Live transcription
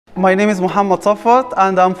My name is Mohamed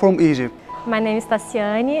and I'm from Egypt. My name is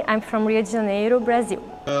Tassiane. I'm from Rio de Janeiro, Brazil.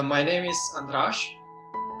 My name is Andraž.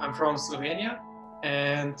 I'm from Slovenia,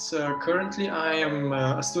 and currently I am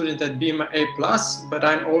a student at BIM A+, but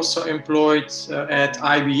I'm also employed at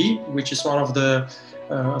IBE, which is one of the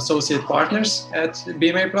associate partners at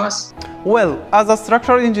BIM A+. Well, as a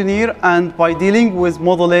structural engineer and by dealing with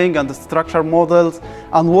modeling and structure models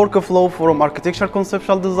and workflow from architecture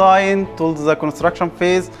conceptual design to the construction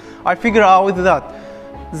phase, I figure out that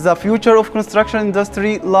the future of construction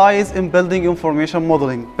industry lies in building information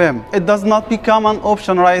modeling, BIM. It does not become an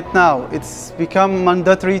option right now. It's become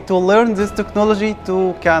mandatory to learn this technology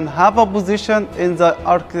to can have a position in the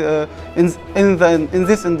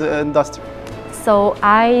industry. So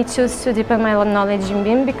I choose to deepen my knowledge in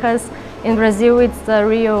BIM because in Brazil it's a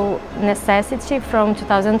real necessity. From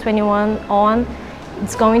 2021 on,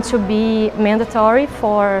 it's going to be mandatory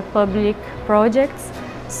for public projects.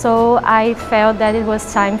 So I felt that it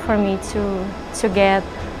was time for me to get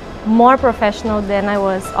more professional than I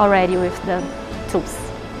was already with the tools.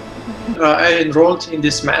 I enrolled in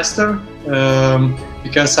this master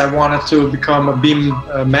because I wanted to become a BIM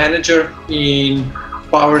manager in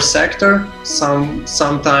power sector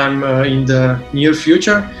sometime in the near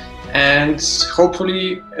future, and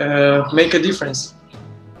hopefully make a difference.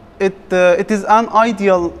 It is an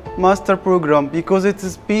ideal master program because it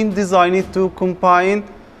has been designed to combine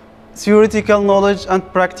theoretical knowledge and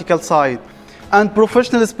practical side, and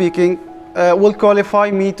professionally speaking will qualify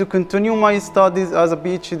me to continue my studies as a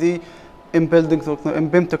PhD in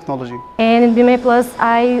BIM technology. And in BIM A+,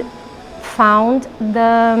 I found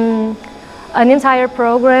an entire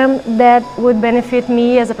program that would benefit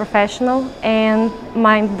me as a professional and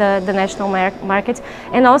the national market,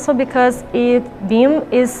 and also because BIM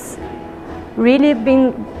is really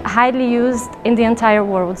been highly used in the entire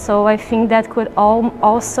world. So I think that could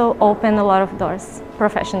also open a lot of doors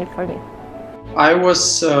professionally for me. I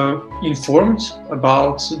was informed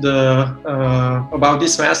about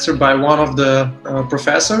this master by one of the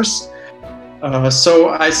professors. So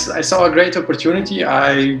I saw a great opportunity.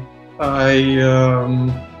 I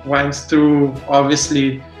went through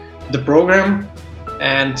obviously the program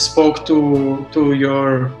and spoke to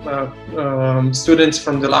your students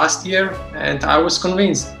from the last year, and I was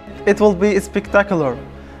convinced. It will be spectacular.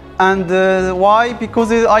 And why?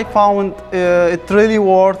 Because I found it really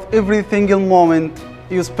worth every single moment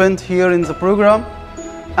you spent here in the program,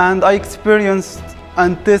 and I experienced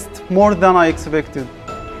and tested more than I expected.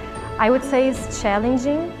 I would say it's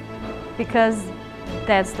challenging because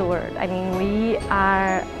that's the word. I mean, we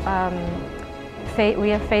are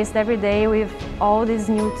faced every day with all these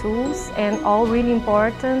new tools, and all really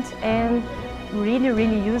important and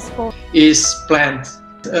really useful. Is planned.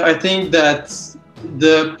 I think that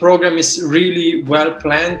the program is really well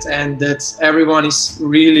planned and that everyone is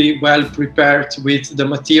really well prepared with the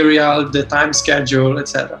material, the time schedule,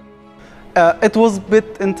 etc. It was a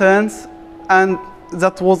bit intense, and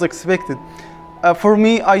that was expected. For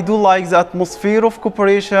me, I do like the atmosphere of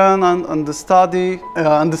cooperation and the study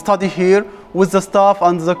here with the staff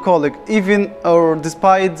and the colleague, even or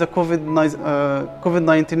despite the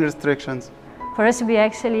COVID-19 restrictions. For us to be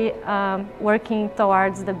actually working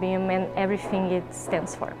towards the BIM and everything it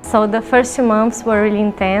stands for. So the first 2 months were really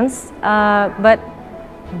intense, but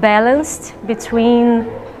balanced between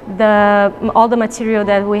all the material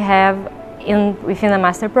that we have within the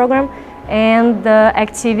master program and the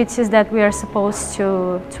activities that we are supposed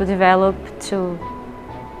to develop to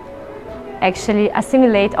actually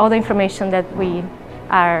assimilate all the information that we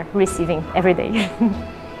are receiving every day.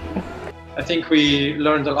 I think we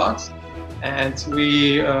learned a lot, and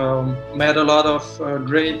we met a lot of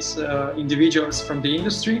great individuals from the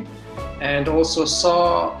industry, and also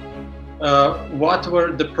saw what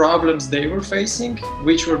were the problems they were facing,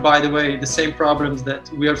 which were, by the way, the same problems that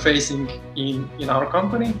we are facing in our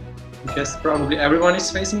company, because probably everyone is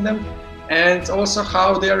facing them, and also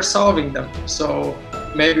how they are solving them. So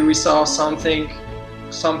maybe we saw something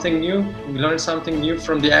new, we learned something new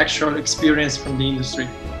from the actual experience from the industry.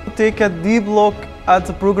 Take a deep look at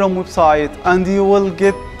the program website and you will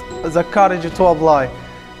get the courage to apply.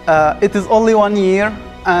 It is only 1 year,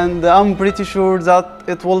 and I'm pretty sure that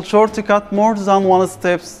it will shortcut more than 1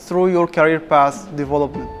 step through your career path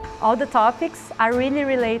development. All the topics are really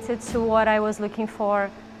related to what I was looking for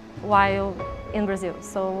while in Brazil.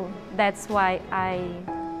 So that's why I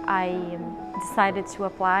decided to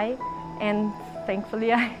apply, and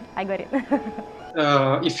thankfully I got it.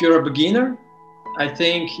 If you're a beginner, I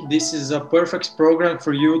think this is a perfect program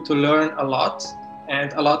for you to learn a lot,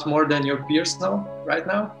 and a lot more than your peers know right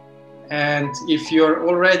now. And if you're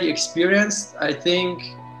already experienced, I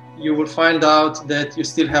think you will find out that you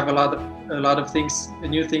still have a lot of things,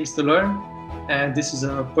 new things to learn, and this is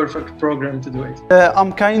a perfect program to do it.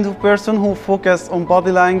 I'm kind of person who focuses on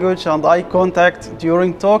body language and eye contact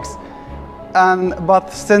during talks, but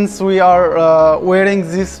since we are wearing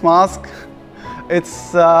this mask,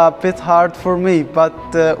 it's a bit hard for me,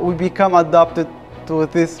 but we become adapted to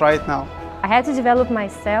this right now. I had to develop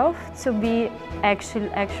myself to be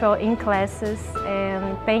actual in classes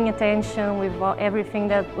and paying attention with everything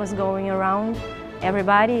that was going around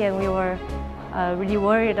everybody, and we were really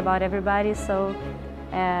worried about everybody. So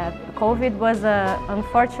COVID was an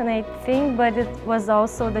unfortunate thing, but it was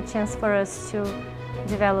also the chance for us to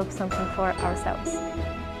develop something for ourselves.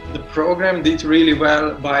 The program did really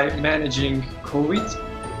well by managing COVID,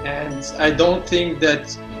 and I don't think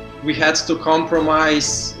that we had to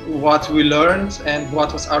compromise what we learned and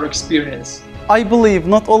what was our experience. I believe,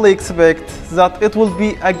 not only expect, that it will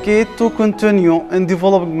be a gate to continue in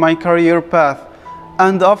developing my career path.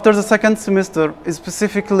 And after the second semester,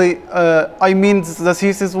 specifically, I mean the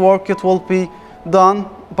thesis work, it will be done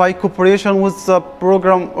by cooperation with the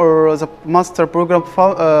program or the master program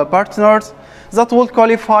partners that will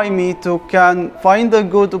qualify me to can find a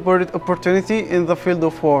good opportunity in the field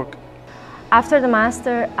of work. After the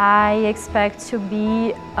master, I expect to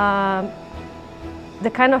be the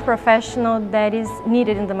kind of professional that is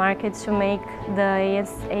needed in the market to make the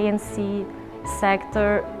ANC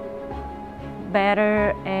sector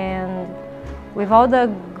better and with all the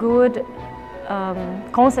good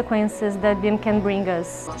consequences that BIM can bring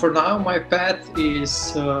us. For now, my path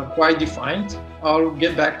is quite defined. I'll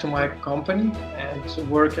get back to my company and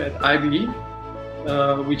work at IBE,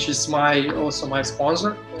 which is also my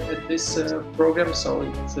sponsor at this program, so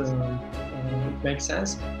it makes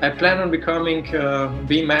sense. I plan on becoming a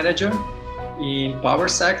BIM manager in power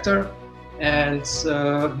sector and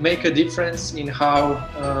make a difference in how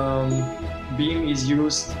BIM is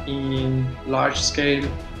used in large-scale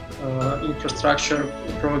infrastructure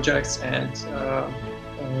projects and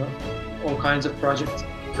all kinds of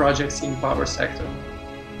projects in power sector.